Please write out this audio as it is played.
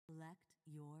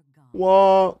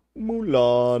Wah,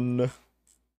 Mulan.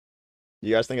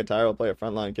 You guys think Attire will play a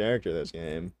frontline character this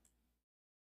game?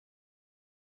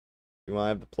 You want to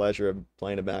have the pleasure of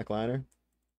playing a backliner?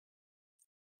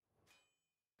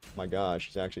 Oh my gosh,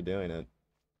 he's actually doing it.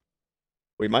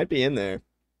 We might be in there.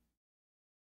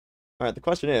 Alright, the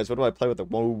question is, what do I play with the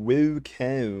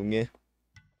Wukong?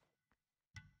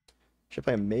 Should I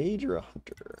play a mage or a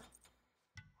hunter?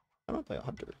 I don't play a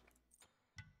hunter.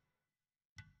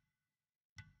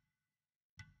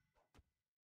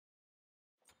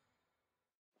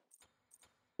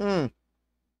 Hmm.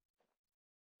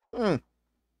 Hmm.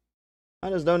 I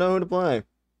just don't know who to play.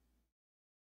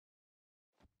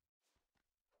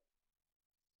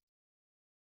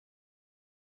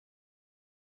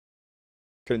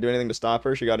 Couldn't do anything to stop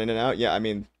her. She got in and out. Yeah, I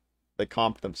mean, they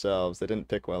comped themselves. They didn't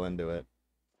pick well into it.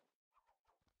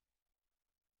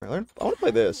 I want to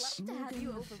play this.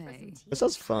 This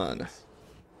sounds fun.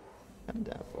 I'm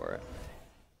down for it.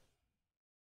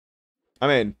 I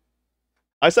mean,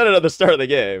 I said it at the start of the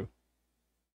game.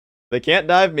 They can't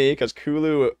dive me because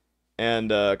Kulu and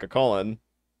Kakolin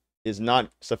is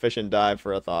not sufficient dive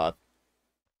for a Thoth.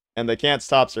 And they can't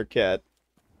stop Serket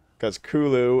because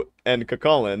Kulu and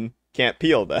Kakolin can't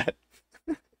peel that.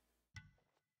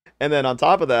 And then on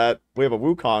top of that, we have a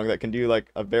Wukong that can do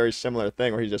like a very similar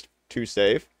thing where he's just too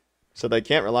safe. So they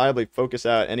can't reliably focus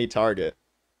out any target.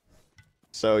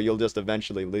 So you'll just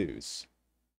eventually lose.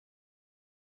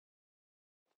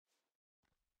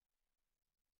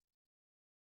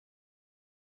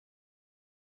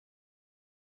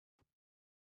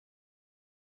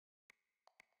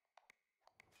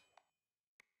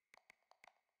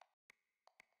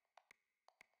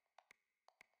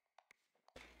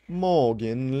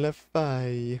 Morgan Le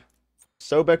Fay.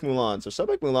 Sobek Mulan. So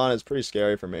Sobek Mulan is pretty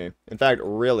scary for me. In fact,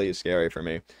 really scary for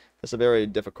me. It's a very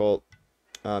difficult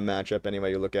matchup any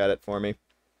way you look at it for me.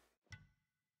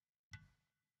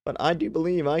 But I do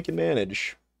believe I can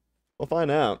manage. We'll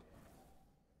find out.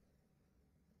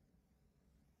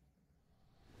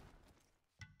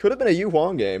 Could have been a Yu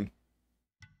Huang game.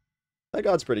 That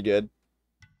god's pretty good.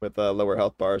 With a lower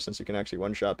health bar since you can actually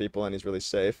one-shot people and he's really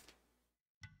safe.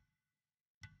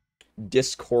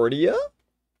 Discordia?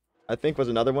 I think was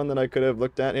another one that I could have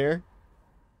looked at here.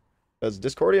 Because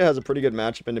Discordia has a pretty good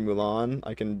matchup into Mulan.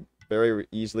 I can very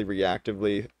easily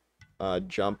reactively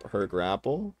jump her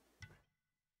grapple.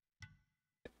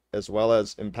 As well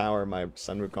as empower my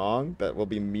Sun Wukong that will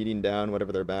be meeting down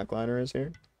whatever their backliner is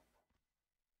here.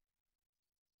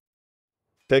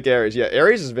 Pick Ares. Yeah,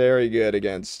 Ares is very good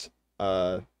against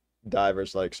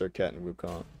divers like Serket and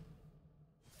Wukong.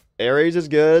 Ares is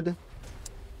good.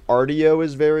 Artio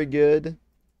is very good.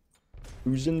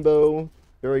 Uzenbo,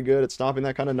 very good at stopping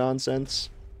that kind of nonsense.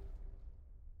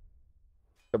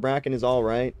 The Bracken is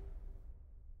alright.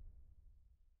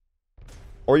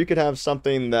 Or you could have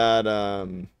something that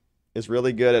is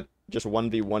really good at just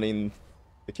 1v1ing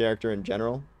the character in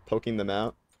general, poking them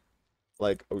out.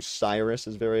 Like Osiris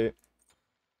is very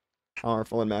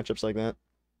powerful in matchups like that.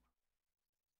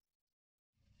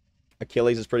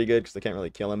 Achilles is pretty good because they can't really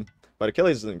kill him. But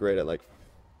Achilles isn't great at like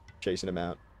chasing him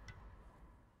out.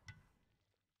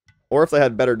 Or if they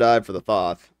had better dive for the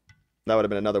Thoth, that would have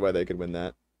been another way they could win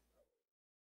that.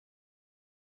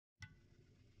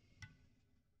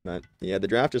 But yeah, the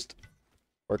draft just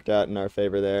worked out in our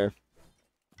favor there.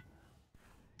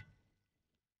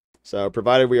 So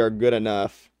provided we are good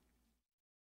enough,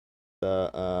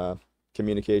 the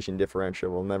communication differential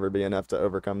will never be enough to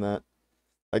overcome that.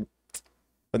 Like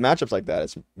with matchups like that,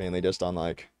 it's mainly just on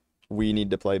like we need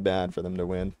to play bad for them to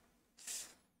win.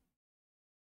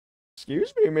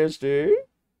 Excuse me, Misty.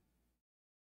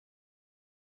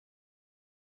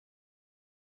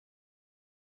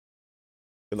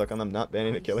 Good luck on them not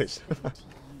banning Achilles.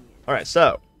 Alright,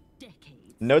 so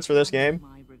notes for this game.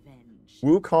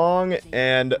 Wukong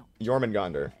and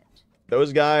Jormungandr.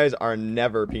 Those guys are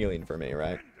never peeling for me,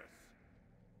 right?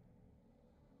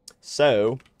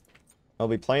 So, I'll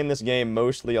be playing this game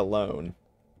mostly alone.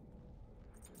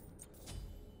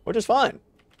 Which is fine.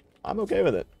 I'm okay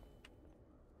with it.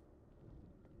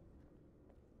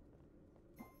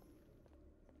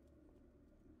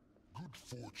 Good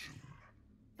fortune.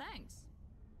 Thanks.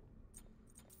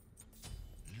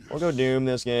 We'll go Doom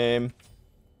this game.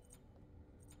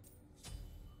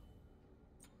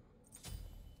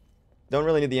 Don't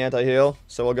really need the anti-heal,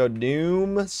 so we'll go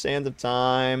Doom, Sands of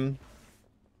Time,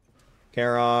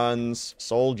 Charon's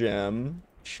Soul Gem,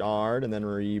 Shard, and then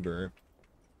Reaver.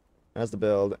 That's the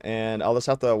build. And I'll just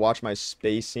have to watch my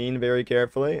spacing very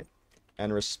carefully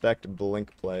and respect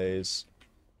blink plays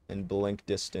and blink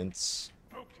distance.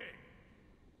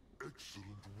 Excellent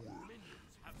work.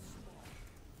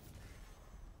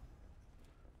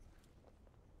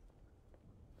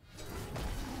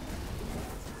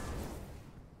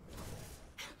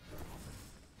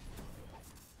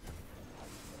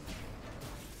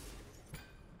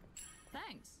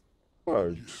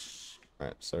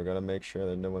 Alright, so gotta make sure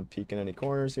that no one peeking any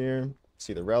corners here.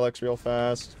 See the relics real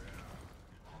fast.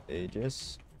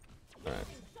 Aegis. Alright.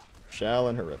 Shall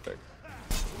and horrific.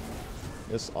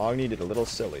 This Agni did a little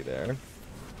silly there.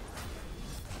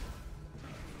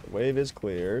 The wave is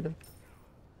cleared.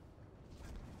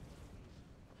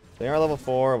 They are level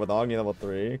 4 with Agni level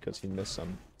 3 because he missed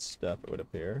some step, it would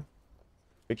appear.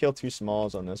 If we kill 2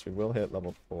 smalls on this, we will hit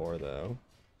level 4 though.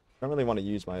 I don't really want to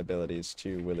use my abilities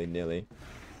too willy-nilly.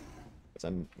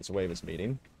 Because this wave is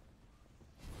meeting.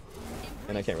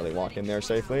 And I can't really walk in there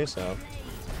safely, so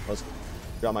let's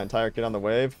drop my entire kit on the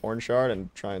wave, Horn Shard,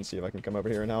 and try and see if I can come over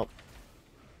here and help.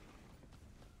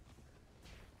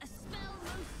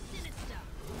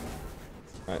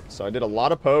 Alright, so I did a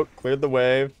lot of poke, cleared the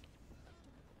wave,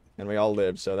 and we all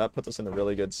lived, so that puts us in a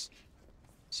really good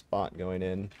spot going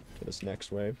in to this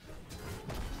next wave.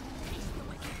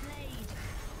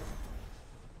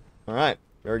 Alright,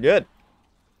 very good.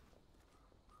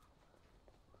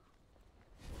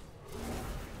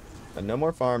 And no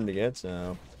more farm to get,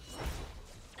 so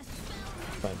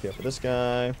try and peel for this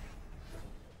guy.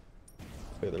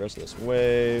 Clear the rest of this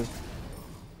wave.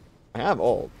 I have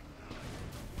ult.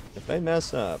 If they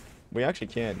mess up, we actually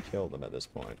can kill them at this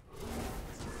point.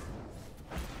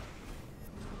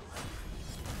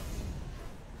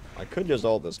 I could just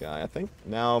ult this guy. I think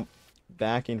now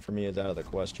backing for me is out of the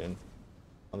question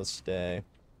on the stay.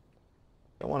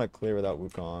 Don't want to clear without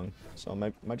Wukong, so I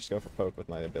might just go for poke with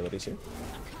my abilities here.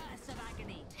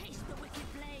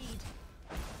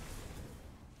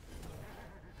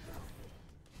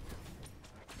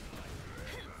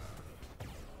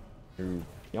 Ooh,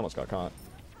 he almost got caught.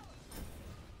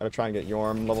 Gotta try and get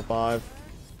Yorm level 5.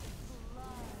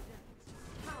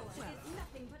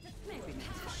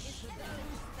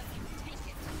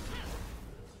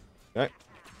 Okay. I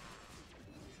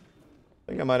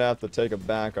think I might have to take a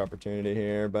back opportunity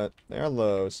here, but they are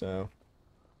low, so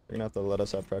they're gonna have to let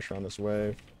us have pressure on this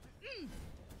wave.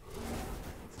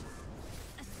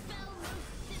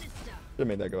 Should have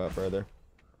made that go out further.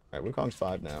 Alright, Wukong's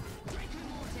 5 now.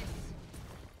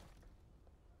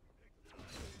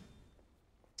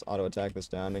 Let's auto attack this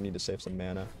down. They need to save some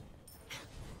mana.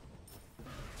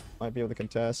 Might be able to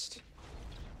contest.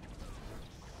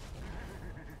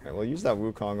 Alright, we'll use that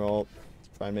Wukong ult.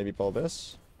 Try and maybe pull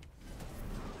this.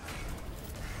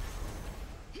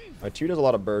 My 2 does a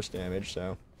lot of burst damage,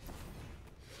 so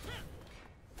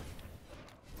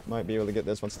might be able to get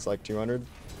this once it's like 200.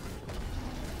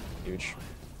 Huge.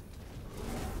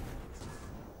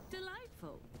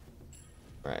 Delightful.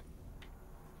 Alright.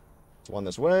 Let's won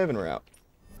this wave and we're out.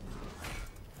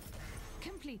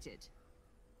 Completed.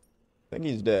 I think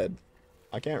he's dead.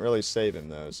 I can't really save him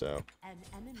though, so.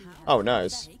 Oh,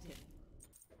 nice.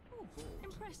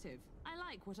 Impressive. I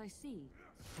like what I see.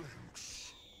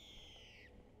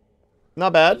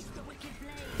 Not bad.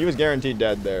 He was guaranteed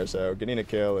dead there, so getting a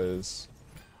kill is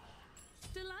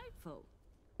Delightful.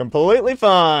 completely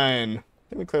fine. I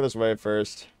think we clear this wave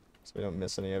first, so we don't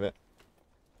miss any of it.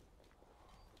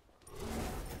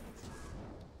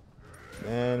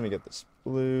 And we get this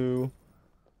blue.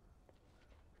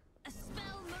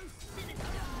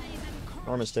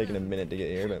 Norman's taking a minute to get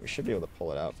here, but we should be able to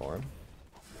pull it out for him.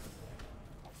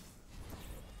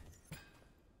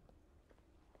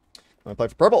 I'm gonna play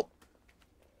for purple.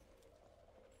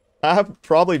 I'm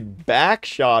probably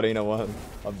backshotting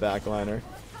a backliner.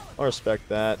 I'll respect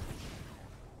that.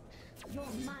 You're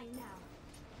mine now.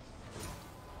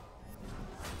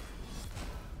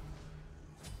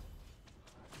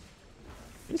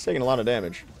 He's taking a lot of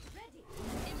damage.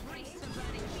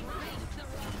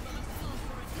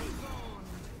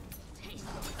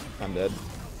 I'm dead.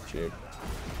 Shoot.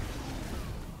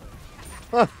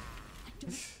 Huh.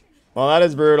 Well, that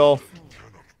is brutal.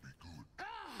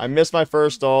 I missed my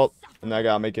first ult, and that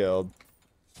got me killed.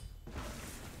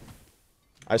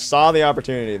 I saw the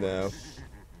opportunity, though.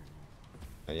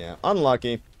 But yeah,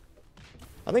 unlucky.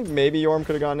 I think maybe Yorm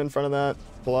could have gotten in front of that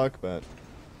pluck, but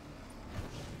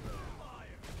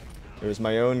it was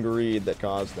my own greed that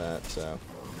caused that, so.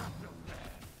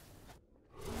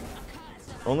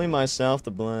 Only myself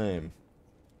to blame.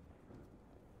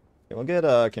 Okay, we'll get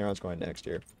Charon's coin next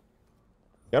year.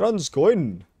 Charon's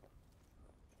coin!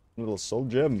 Little soul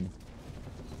gem.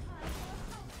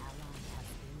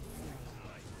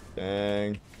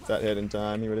 Dang. If that hit in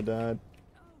time, he would have died.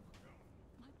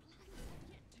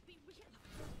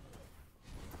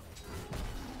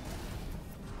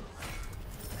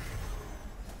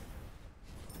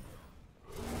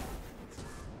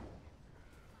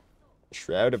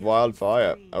 Shroud of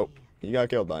Wildfire. Oh, he got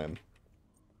killed by him.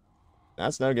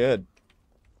 That's no good.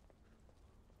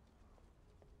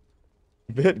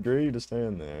 Bit greedy to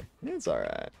stand there. It's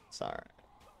alright. It's alright.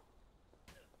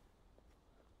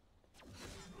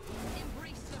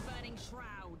 Embrace the burning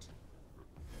shroud.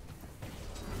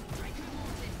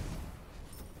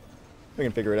 We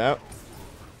can figure it out.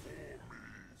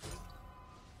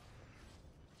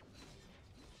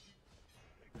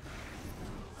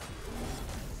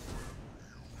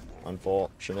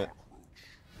 Unfortunate.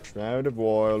 Shroud of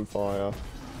Wildfire.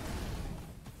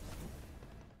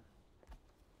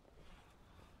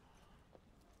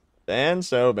 Ban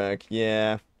Sobek.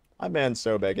 Yeah. I ban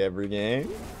Sobek every game.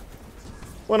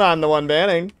 When I'm the one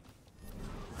banning.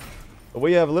 But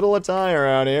we have little attire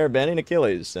around here banning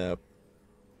Achilles, so.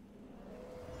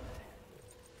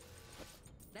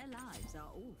 Their lives are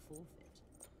all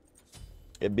forfeit.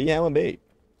 It be how it be.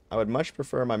 I would much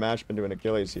prefer my matchman to an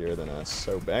Achilles here than a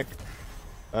Sobek.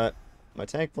 But my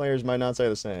tank players might not say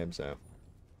the same, so.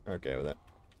 Okay with it.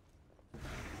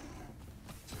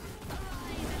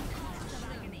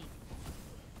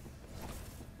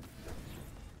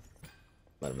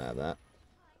 Let him have that.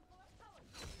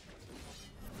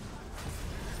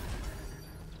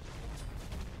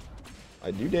 I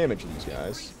do damage these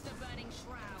guys.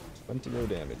 Plenty of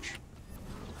damage.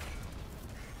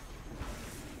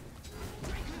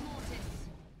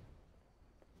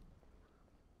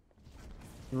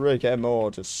 Rick and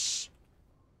Mortis.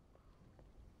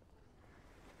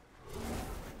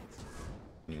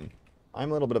 I'm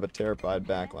a little bit of a terrified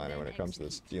backliner when it comes to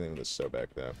this dealing with this Sobek,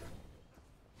 though.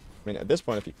 I mean, at this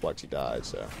point, if he flex, he dies,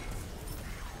 so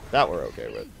that we're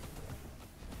okay with.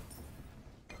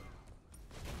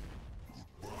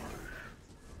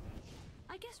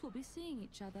 I guess we'll be seeing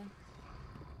each other.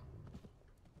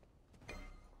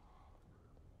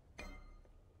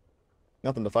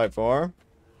 Nothing to fight for.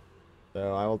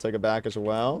 So I will take it back as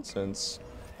well, since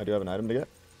I do have an item to get.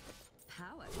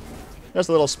 Power. Just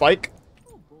a little spike.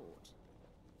 Or board.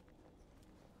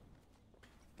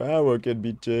 Power can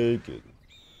be taken.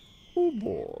 Oh,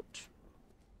 board.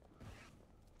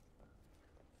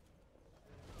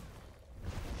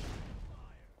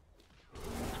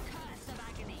 Curse of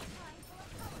agony.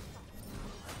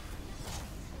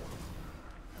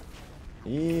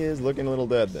 He is looking a little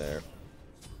dead there.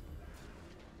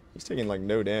 He's taking like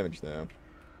no damage though.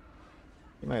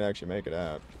 He might actually make it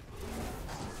out.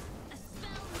 A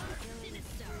spell most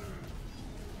sinister.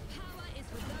 Power is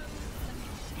with those that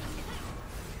can take it out.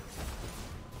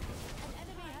 An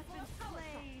enemy has been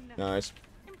slain. Nice.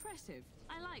 Impressive.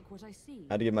 I like what I see.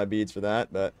 I had to give my beads for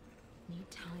that, but Need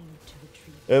time to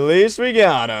retrieve at least we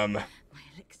got him. my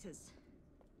elixirs.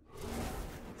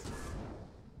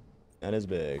 That is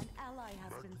big. An ally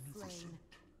has been slain.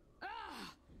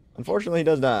 Unfortunately, he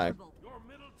does die. Your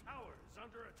middle tower is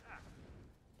under attack.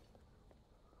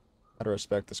 Gotta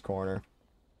respect this corner.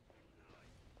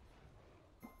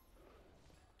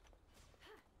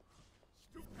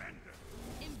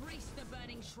 Embrace the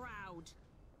burning shroud.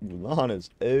 Mulan is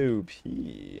OP.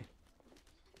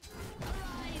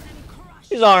 Arise and crush.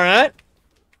 He's alright.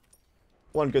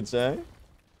 One could say.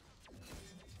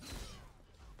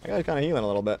 I got kind of healing a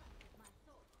little bit.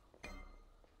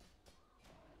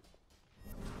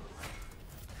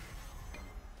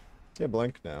 Yeah,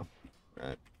 blink now.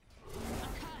 Right. A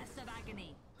curse of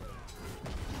agony.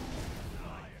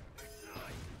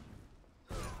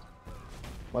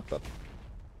 What the?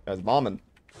 Guy's bombing.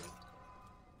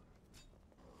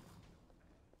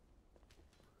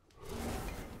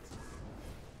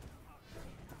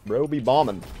 Bro be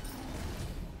bombing.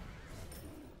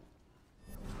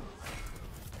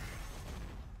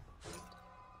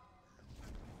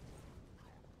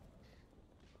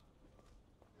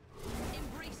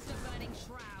 Embrace the burning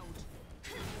shroud.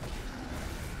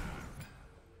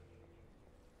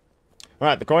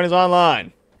 Alright, the coin is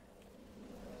online.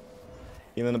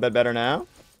 Feeling a bit better now.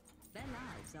 Their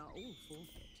lives are all forfeit.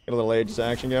 Get a little Aegis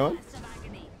action going. Curse of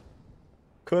agony.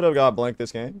 Could have got blink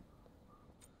this game.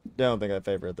 Don't think I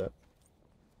favor it though.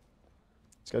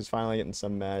 This guy's finally getting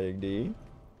some magic D.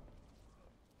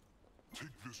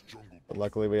 But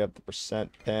luckily we have the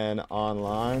percent pen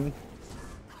online.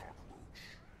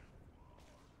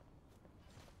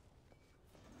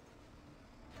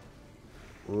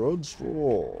 Road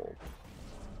stroll.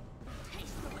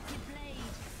 Taste the wicked blade.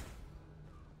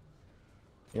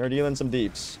 You're dealing some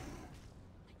deeps.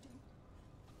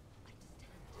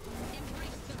 Embrace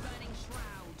the burning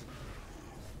shroud.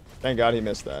 Thank God he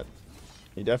missed that.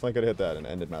 He definitely could have hit that and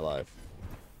ended my life.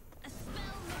 A spell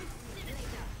most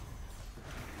sinister.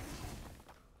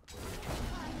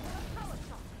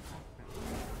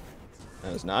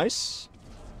 That was nice.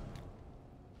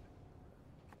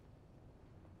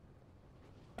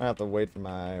 I have to wait for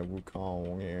my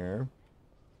Wukong here.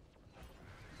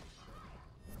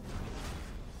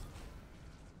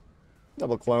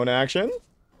 Double clone action.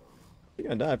 You're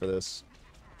gonna die for this.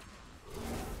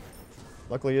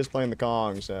 Luckily, he is playing the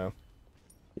Kong, so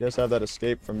he does have that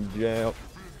escape from jail.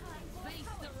 Face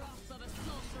the wrath of a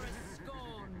sorceress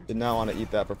scorned. Did not want to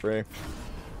eat that for free.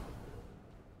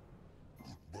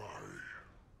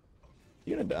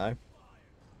 You gonna die?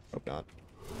 Hope not.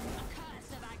 A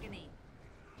curse of agony.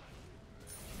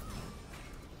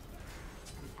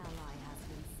 An ally has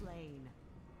been slain.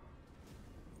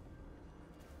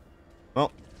 Well,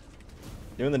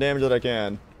 doing the damage that I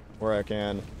can, where I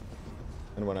can,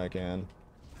 and when I can.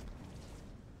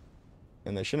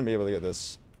 And they shouldn't be able to get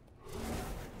this.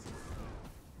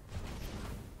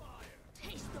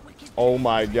 Taste the wicked. Oh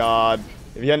my god.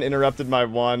 If he hadn't interrupted my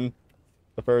one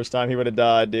the first time, he would have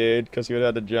died, dude, because he would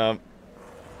have had to jump.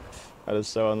 That is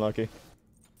so unlucky.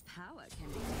 Power can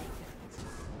be taken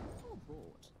or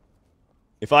bought.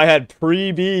 If I had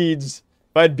pre-beads,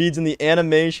 if I had beads in the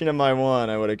animation of my one,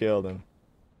 I would have killed him.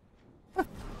 Rise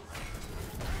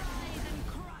and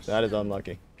crush That is them.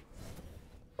 unlucky.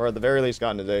 Or at the very least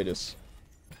gotten his Aegis.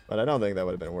 But I don't think that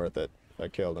would have been worth it if I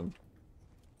killed him.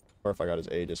 Or if I got his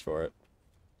Aegis for it.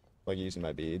 Like using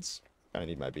my beads. Kinda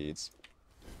need my beads.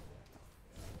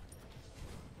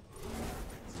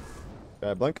 Can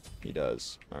I blink? He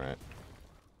does. Alright.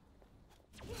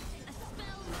 A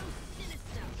spell most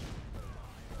sinister.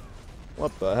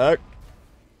 What the heck?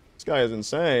 This guy is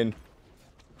insane.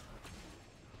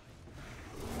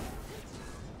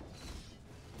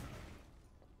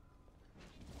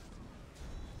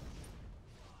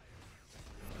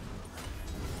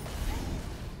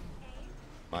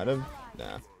 Might have?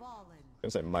 Nah. Fallen.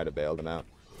 Gonna say might have bailed him out.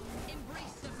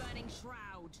 Embrace the burning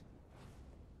shroud.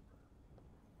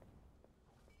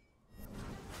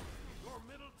 Your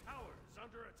middle tower is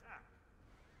under attack.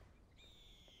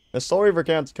 The Soul Reaver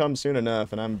can't come soon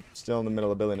enough, and I'm still in the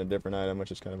middle of building a different item,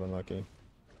 which is kind of unlucky.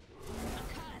 A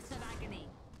curse of agony.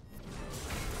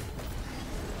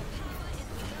 Power is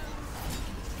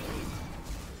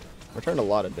below. Returned a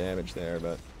lot of damage there,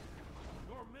 but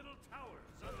Your middle tower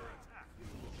is under attack.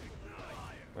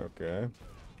 okay.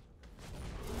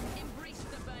 Embrace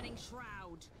the burning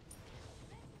shroud.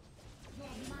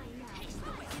 Taste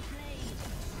the wicked blade.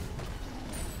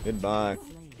 Goodbye.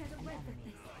 Slain an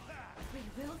enemy.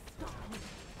 We will stop you.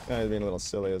 Guy's being a little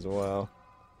silly as well.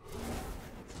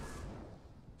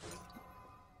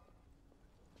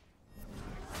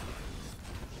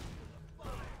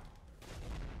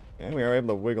 And we are able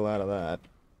to wiggle out of that.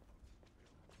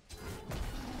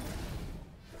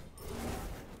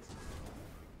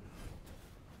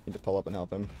 Need to pull up and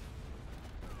help him.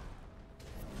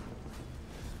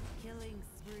 Killing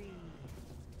spree.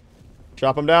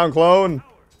 Chop him down, clone!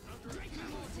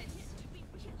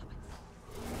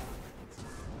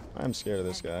 I'm scared of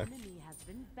this An guy. enemy has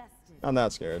been bested. I'm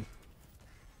not scared.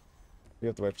 We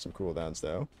have to wait for some cooldowns,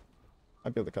 though.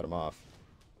 Might be able to cut him off.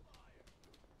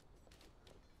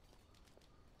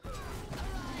 Arise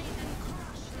and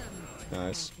crush them.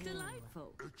 Nice.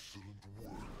 Delightful.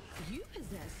 You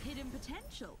possess hidden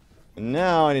potential. And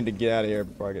now I need to get out of here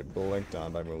before I get blinked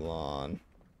on by Mulan.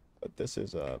 But this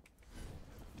is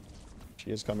she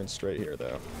is coming straight here,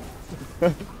 though.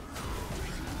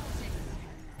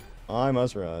 I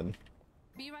must run.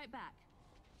 Be right back.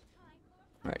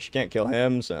 Alright, she can't kill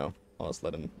him, so I'll just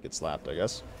let him get slapped, I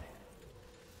guess.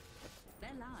 Their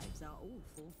lives are all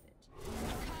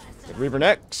forfeit. Get Reaver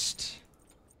next!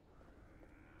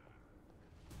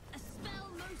 A spell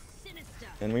most sinister.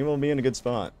 And we will be in a good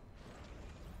spot.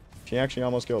 She actually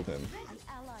almost killed him. An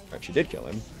ally has Alright, she did kill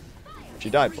him. She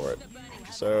died for it.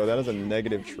 So that is a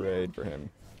negative trade for him.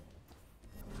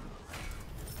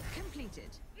 Completed.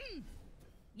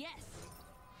 Yes.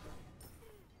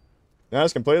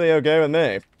 That's completely okay with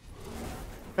me.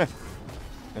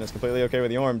 And it's completely okay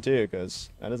with Yorm too, because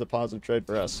that is a positive trade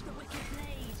for us. The wicked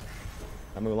blade.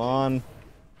 Now Mulan,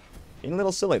 being a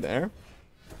little silly there.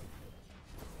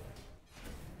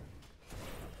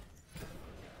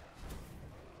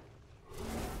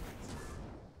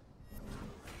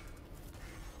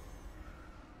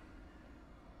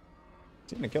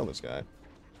 He's gonna kill this guy.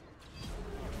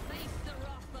 Face the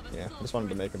wrath of a Yeah, I just wanted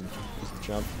to make him use the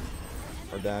jump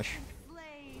or dash.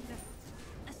 slain.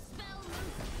 A spell most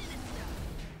sinister.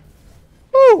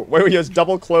 Woo! Wait, he has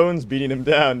double clones beating him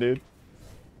down, dude.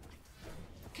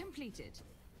 Completed.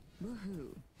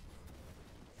 Woohoo.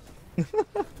 A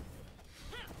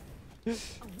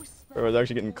whisper. Or I was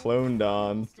actually getting cloned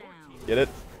on. Down. Get it?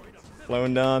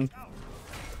 Cloned on.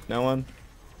 No one?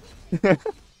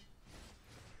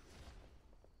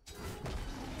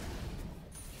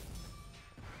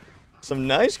 Some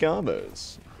nice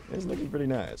combos. It's looking pretty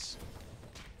nice.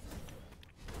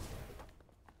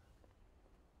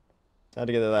 Had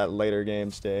to get to that later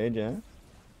game stage, yeah.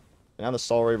 Now the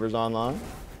Soul Reaver's online.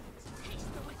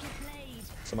 Taste the wicked blade.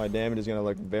 So my damage is gonna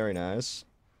look very nice.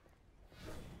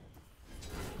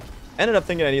 Ended up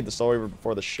thinking I need the Soul Reaver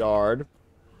before the Shard,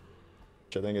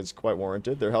 which I think is quite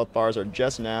warranted. Their health bars are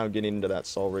just now getting into that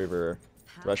Soul Reaver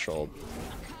threshold. A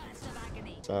curse of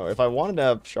agony. So if I wanted to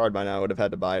have Shard by now, I would have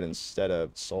had to buy it instead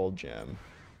of Soul Gem,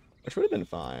 which would have been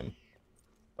fine.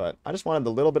 But I just wanted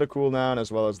the little bit of cooldown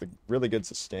as well as the really good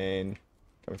sustain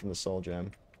coming from the Soul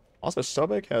Gem. Also,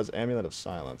 Sobek has Amulet of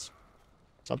Silence.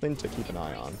 Something to keep an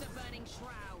eye on. Embrace the burning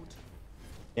shroud.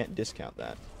 Can't discount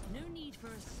that. No need for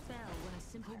a spell when a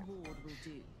simple ward will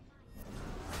do.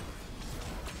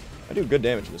 I do good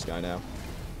damage to this guy now.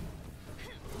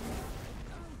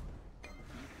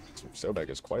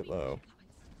 Sobek is quite low.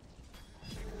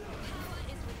 Power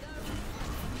is with those who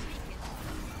seek it.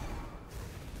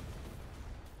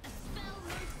 A spell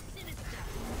most sinister.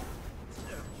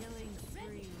 Killing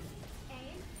spree.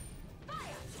 Aim.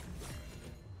 Fire.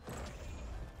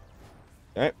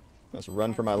 Okay, let's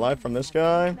run for my life from this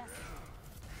guy.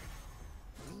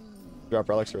 Drop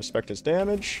relics to respect his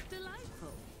damage.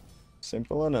 Delightful.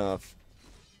 Simple enough.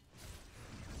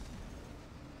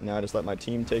 Now I just let my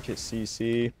team take his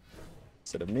CC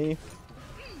instead of me.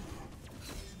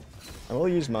 I will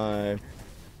use my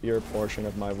fear portion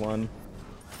of my one.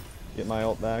 Get my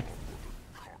ult back.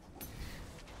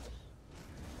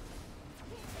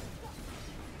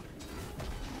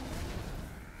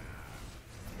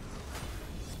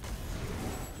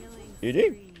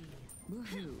 GG.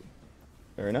 Woohoo.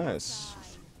 Very nice.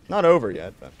 Not over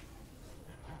yet, but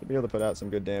we'll be able to put out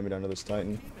some good damage under this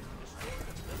Titan. Rise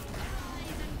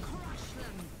and crush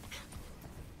them.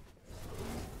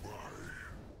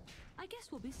 I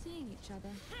guess we'll be seeing each other.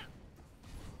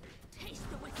 Taste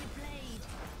the wicked blade.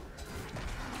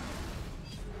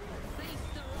 Face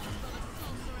the wrath of a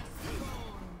sorceress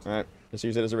scorned. Alright, just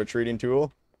use it as a retreating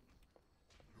tool.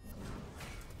 I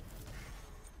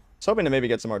was hoping to maybe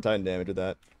get some more Titan damage with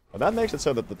that. But that makes it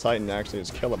so that the Titan actually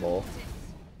is killable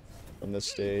from this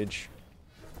stage.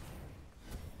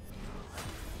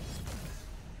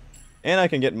 And I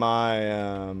can get my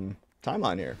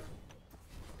timeline here.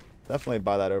 Definitely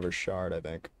buy that over Shard, I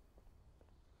think.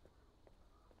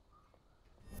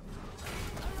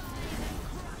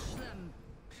 Crush them.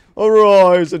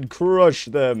 Arise and crush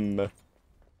them!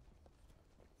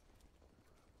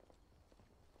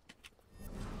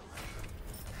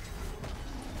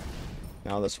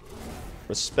 Now let's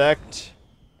respect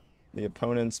the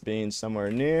opponents being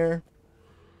somewhere near.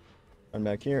 Run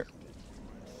back here.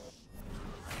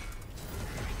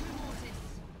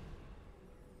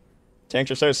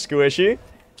 Tanks are so squishy.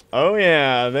 Oh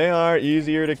yeah, they are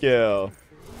easier to kill. A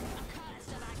curse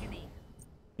of agony.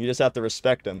 You just have to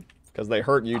respect them, because they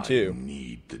hurt you too. I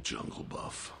need the jungle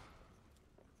buff.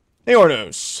 Hey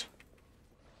Ornos!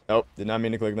 Oh, did not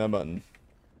mean to click that button.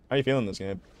 How you feeling this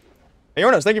game? Hey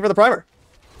Ornos, thank you for the primer!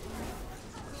 A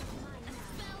spell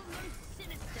most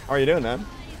sinister. How are you doing, man? Rise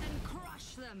and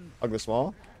crush them. Hug this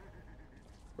wall.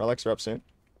 Relics are up soon.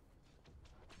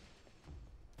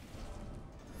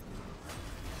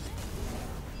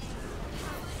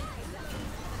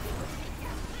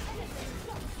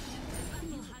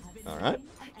 Alright.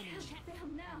 Check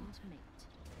them now.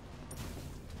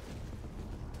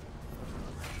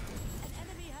 An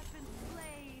enemy has been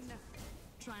slain.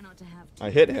 Try not to have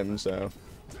I hit him, so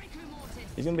Draco Mortis.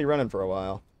 he's gonna be running for a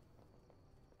while.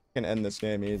 Can end this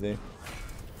game easy.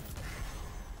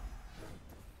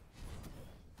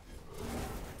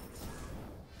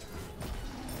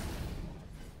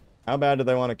 How bad do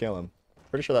they want to kill him?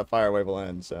 Pretty sure that fire wave will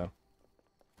end, so.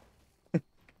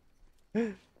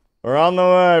 We're on the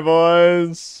way,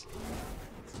 boys!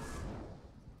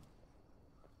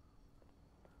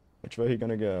 Which way are you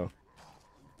gonna go?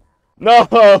 No!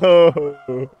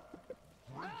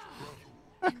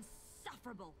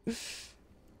 Insufferable.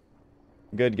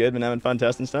 Good, good. Been having fun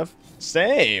testing stuff?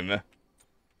 Same!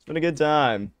 It's been a good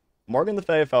time. Morgan Le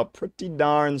Fay felt pretty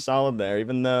darn solid there,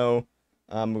 even though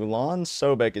Mulan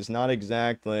Sobek is not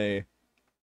exactly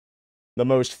the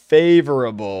most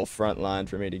favorable front line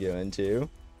for me to go into.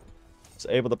 Was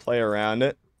able to play around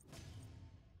it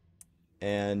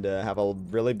and have a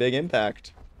really big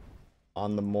impact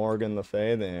on the Morgan Le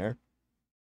Fay there.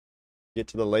 Get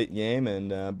to the late game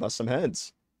and bust some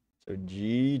heads. So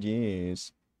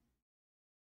GG's.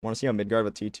 Want to see how Midgard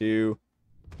with T2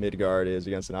 Midgard is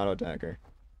against an auto attacker.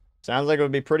 Sounds like it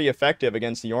would be pretty effective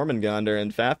against the Jormungandr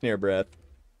and Fafnir Breath.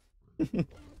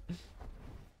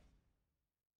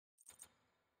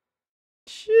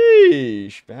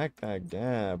 Sheesh. Backpack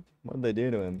dab. What did they do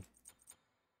to him?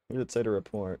 What did it say to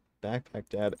report? Backpack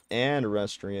Dab and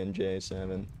Restrian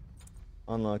J7.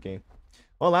 Unlucky.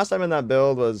 Well, last time in that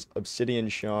build was Obsidian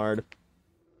Shard.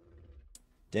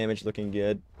 Damage looking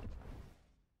good.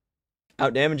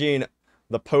 Outdamaging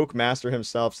the Poke Master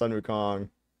himself, Sun Wukong,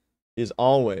 is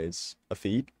always a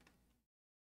feat.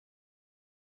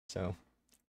 So,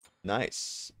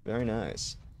 nice. Very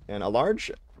nice. And a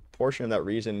large portion of that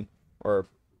reason, or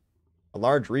a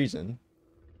large reason,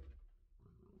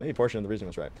 maybe portion of the reason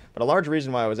was right, but a large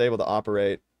reason why I was able to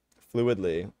operate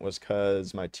fluidly was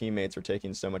because my teammates were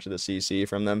taking so much of the CC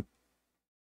from them.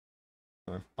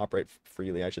 Or operate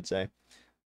freely, I should say.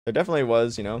 There definitely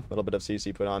was, you know, a little bit of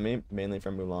CC put on me, mainly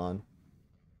from Mulan.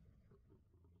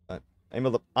 But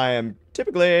I am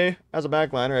typically, as a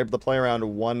backliner, able to play around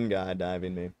one guy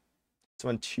diving me. It's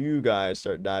when two guys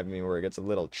start diving me where it gets a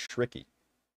little tricky.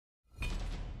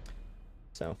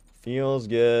 So, feels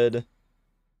good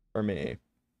for me.